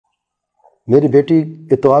میری بیٹی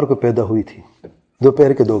اتوار کو پیدا ہوئی تھی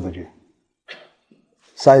دوپہر کے 2 بجے.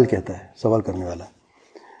 سائل کہتا ہے، سوال کرنے والا،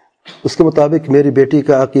 اس کے مطابق میری بیٹی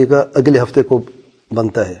کا عقیقہ اگلے ہفتے کو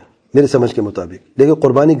بنتا ہے میری سمجھ کے مطابق، لیکن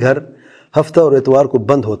قربانی گھر ہفتہ اور اتوار کو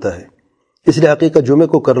بند ہوتا ہے، اس لیے عقیقہ جمعے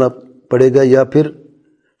کو کرنا پڑے گا یا پھر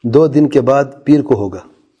 2 دن کے بعد پیر کو ہوگا؟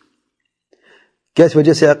 کیا اس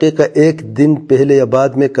وجہ سے عقیقہ 1 دن پہلے یا بعد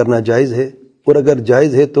میں کرنا جائز ہے؟ اور اگر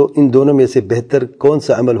جائز ہے تو ان دونوں میں سے بہتر کون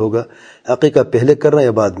سا عمل ہوگا، عقیقہ پہلے کرنا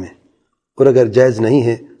یا بعد میں؟ اور اگر جائز نہیں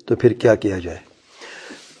ہے تو پھر کیا کیا جائے؟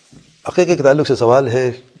 عقیقے کے تعلق سے سوال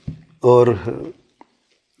ہے، اور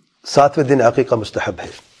 7ویں دن عقیقہ مستحب ہے،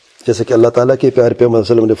 جیسے کہ اللہ تعالیٰ کے پیارے پیغمبر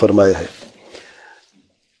صلی اللہ علیہ وسلم نے فرمایا ہے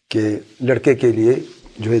کہ لڑکے کے لیے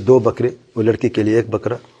جو ہے 2 بکرے اور لڑکی کے لیے 1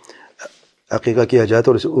 بکرا عقیقہ کیا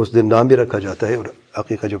جاتا ہے، اور اس دن نام بھی رکھا جاتا ہے اور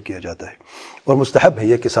عقیقہ جو کیا جاتا ہے، اور مستحب ہے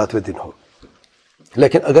یہ کہ 7ویں دن ہو.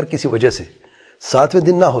 لیکن اگر کسی وجہ سے 7ویں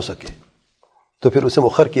دن نہ ہو سکے تو پھر اسے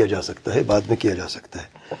مؤخر کیا جا سکتا ہے، بعد میں کیا جا سکتا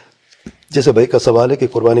ہے. جیسے بھائی کا سوال ہے کہ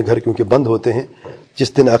قربانی گھر کیونکہ بند ہوتے ہیں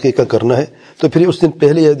جس دن عقیقہ کرنا ہے، تو پھر اس دن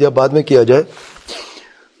پہلے یا بعد میں کیا جائے؟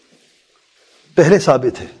 پہلے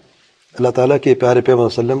ثابت ہے، اللہ تعالیٰ کے پیارے پیغمبر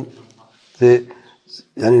صلی اللہ علیہ وسلم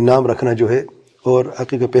سے یعنی نام رکھنا جو ہے، اور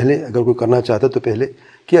عقیقہ پہلے اگر کوئی کرنا چاہتا ہے تو پہلے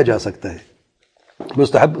کیا جا سکتا ہے.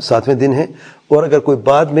 مستحب 7ویں دن ہے، اور اگر کوئی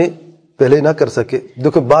بعد میں پہلے نہ کر سکے،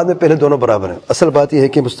 دیکھو بعد میں پہلے دونوں برابر ہیں. اصل بات یہ ہے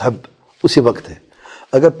کہ مستحب اسی وقت ہے،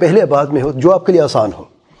 اگر پہلے بعد میں ہو جو آپ کے لیے آسان ہو.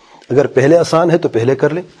 اگر پہلے آسان ہے تو پہلے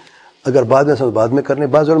کر لیں، اگر بعد میں بعد میں کر لیں.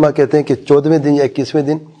 بعض علماء کہتے ہیں کہ 14ویں دن یا 21ویں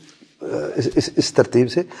دن اس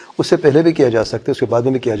ترتیب سے، اس سے پہلے بھی کیا جا سکتا ہے، اس کے بعد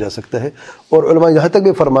میں بھی کیا جا سکتا ہے. اور علماء یہاں تک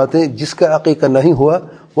بھی فرماتے ہیں جس کا عقیقہ نہیں ہوا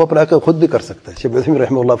وہ اپنا عقیقہ خود بھی کر سکتا ہے. شیخ عثیمین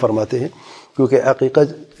رحمہ اللہ فرماتے ہیں کیونکہ عقیقہ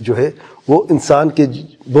جو ہے وہ انسان کے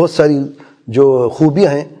بہت ساری جو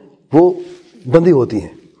خوبیاں ہیں وہ بندی ہوتی ہیں،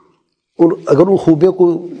 اور اگر ان خوبیوں کو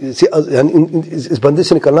یعنی اس بندی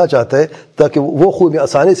سے نکلنا چاہتا ہے تاکہ وہ خوبیاں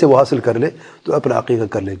آسانی سے وہ حاصل کر لے تو اپنا عقیقہ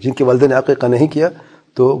کر لے. جن کے والدین نے عقیقہ نہیں کیا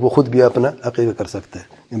تو وہ خود بھی اپنا عقیقہ کر سکتا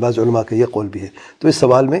ہے. بعض علماء کا یہ قول بھی ہے. تو اس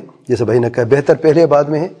سوال میں جیسے بھائی نے کہا بہتر پہلے بعد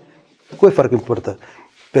میں ہے، کوئی فرق نہیں پڑتا،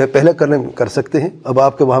 پہلے کر سکتے ہیں. اب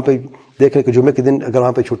آپ کے وہاں پہ دیکھ رہے کہ جمعے کے دن اگر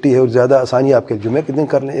وہاں پہ چھٹی ہے اور زیادہ آسانی ہے آپ کے جمعے کے دن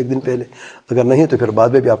کر لیں 1 دن پہلے، اگر نہیں تو پھر بعد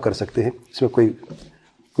میں بھی آپ کر سکتے ہیں، اس میں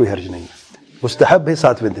کوئی حرج نہیں ہے. مستحب ہے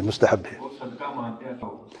 7ویں دن، مستحب ہے.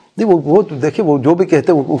 نہیں وہ تو دیکھیں وہ جو بھی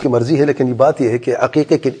کہتے ہیں ان کی مرضی ہے، لیکن یہ بات یہ ہے کہ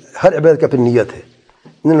عقیقے کی ہر عبادت کی اپنی نیت ہے،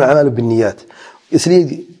 انما الاعمال بالنیات. اس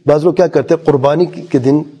لیے بعض لوگ کیا کرتے ہیں قربانی کے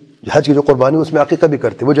دن حج کی جو قربانی اس میں عقیقہ بھی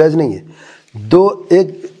کرتے ہیں، وہ جائز نہیں ہے. ایک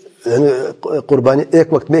قربانی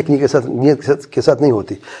ایک وقت میں ایک نیت کے ساتھ نہیں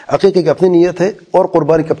ہوتی. عقیقے کی اپنی نیت ہے اور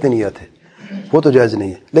قربانی کی اپنی نیت ہے، وہ تو جائز نہیں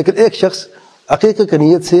ہے. لیکن ایک شخص عقیقے کی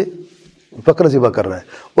نیت سے بکرا ذبح کر رہا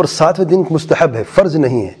ہے اور 7ویں دن مستحب ہے، فرض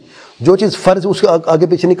نہیں ہے. جو چیز فرض اس کے آگے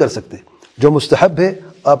پیچھے نہیں کر سکتے، جو مستحب ہے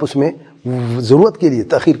آپ اس میں ضرورت کے لیے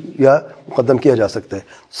تاخیر یا مقدم کیا جا سکتا ہے.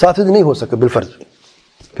 7ویں دن نہیں ہو سکتا بالفرض،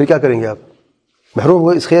 پھر کیا کریں گے آپ؟ محروم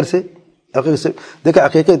ہوئے اس خیر سے، عقیقے سے. دیکھیں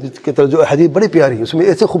عقیقے کی طرف جو حدیث بڑی پیاری ہے، اس میں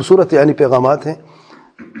ایسے خوبصورت یعنی پیغامات ہیں،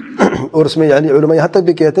 اور اس میں یعنی علماء یہاں تک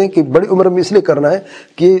بھی کہتے ہیں کہ بڑی عمر میں اس لیے کرنا ہے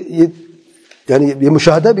کہ یہ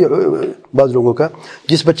مشاہدہ بھی بعض لوگوں کا،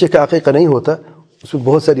 جس بچے کا عقیقہ نہیں ہوتا اس میں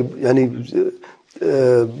بہت ساری یعنی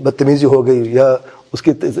بدتمیزی ہو گئی، یا اس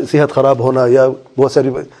کی صحت خراب ہونا، یا بہت ساری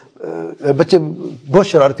بچے بہت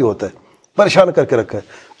شرارتی ہوتا ہے، پریشان کر کے رکھا ہے.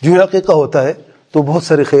 جو عقیقہ ہوتا ہے تو بہت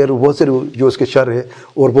سارے خیر، بہت سارے جو اس کے شر ہے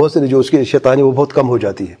اور بہت ساری جو اس کی شیطانی وہ بہت کم ہو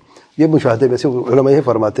جاتی ہے. یہ مشاہدے میں سے علماء یہ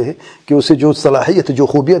فرماتے ہیں کہ اس سے جو صلاحیت جو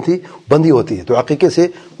خوبیاں تھیں بندی ہوتی ہے، تو عقیقے سے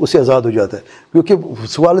اسے آزاد ہو جاتا ہے.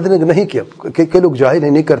 کیونکہ والدین نے نہیں کیا، کئی لوگ جاہل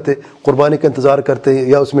نہیں کرتے، قربانی کا انتظار کرتے ہیں،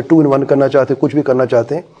 یا اس میں 2 in 1 کرنا چاہتے ہیں، کچھ بھی کرنا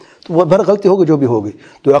چاہتے ہیں، تو وہ بھر غلطی ہوگی جو بھی ہوگی.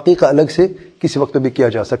 تو عقیقہ الگ سے کسی وقت بھی کیا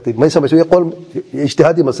جا سکتا ہے. میں سمجھتا ہوں یہ قول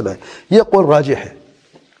اجتہادی مسئلہ ہے، یہ قول راجح ہے.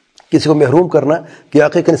 کسی کو محروم کرنا کہ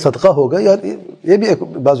عقیقہ صدقہ ہوگا، یار یہ بھی ایک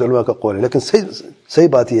بعض علماء کا قول ہے، لیکن صحیح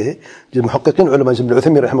بات یہ ہے جو محققین علماء ابن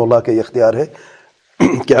عثیمین رحمہ اللہ کا یہ اختیار ہے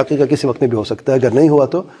کہ عقیقہ کسی وقت میں بھی ہو سکتا ہے، اگر نہیں ہوا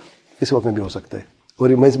تو کسی وقت میں بھی ہو سکتا ہے. اور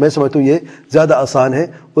میں سمجھتا ہوں یہ زیادہ آسان ہے،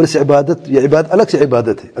 اور اس عبادت یہ عبادت الگ سے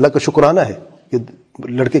عبادت ہے، اللہ کا شکرانہ ہے کہ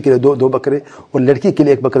لڑکے کے لیے 2 بکرے اور لڑکی کے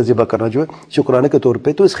لیے 1 بکرا ذبح کرنا جو ہے شکرانے کے طور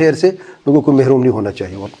پہ. تو اس خیر سے لوگوں کو محروم نہیں ہونا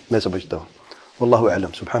چاہیے، اور میں سمجھتا ہوں. واللہ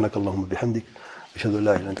اعلم. سبحانک اللہم وبحمدک، اشہد ان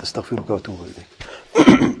لا الہ الا انت استغفرک واتوب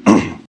الیک.